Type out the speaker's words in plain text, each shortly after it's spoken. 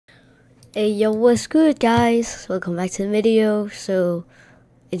Hey yo, what's good guys? Welcome back to the video. So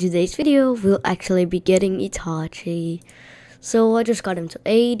in today's video we'll actually be getting Itachi. So I just got him to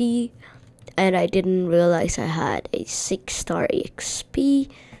 80 and I didn't realize I had a 6-star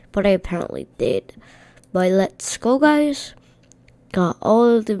XP, but I apparently did. But let's go guys. Got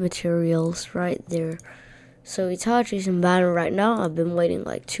all the materials right there. So Itachi's in battle right now. I've been waiting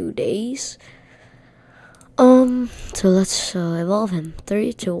like 2 days. So let's evolve him.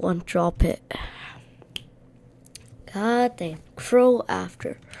 3, 2, 1, drop it. God damn, Crow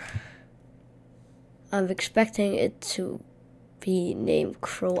after. I'm expecting it to be named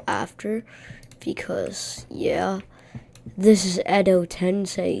Crow after because yeah, this is Edo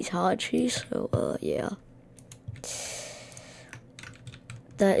Tensei Itachi, so yeah.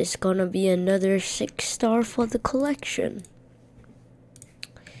 That is gonna be another 6-star for the collection.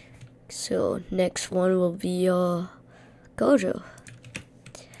 So next one will be Gojo.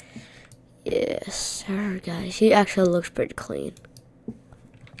 Yes sir guys, he actually looks pretty clean.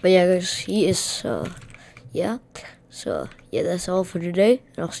 But yeah guys, he is yeah. So yeah, that's all for today,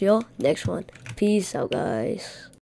 and I'll see y'all next one. Peace out guys.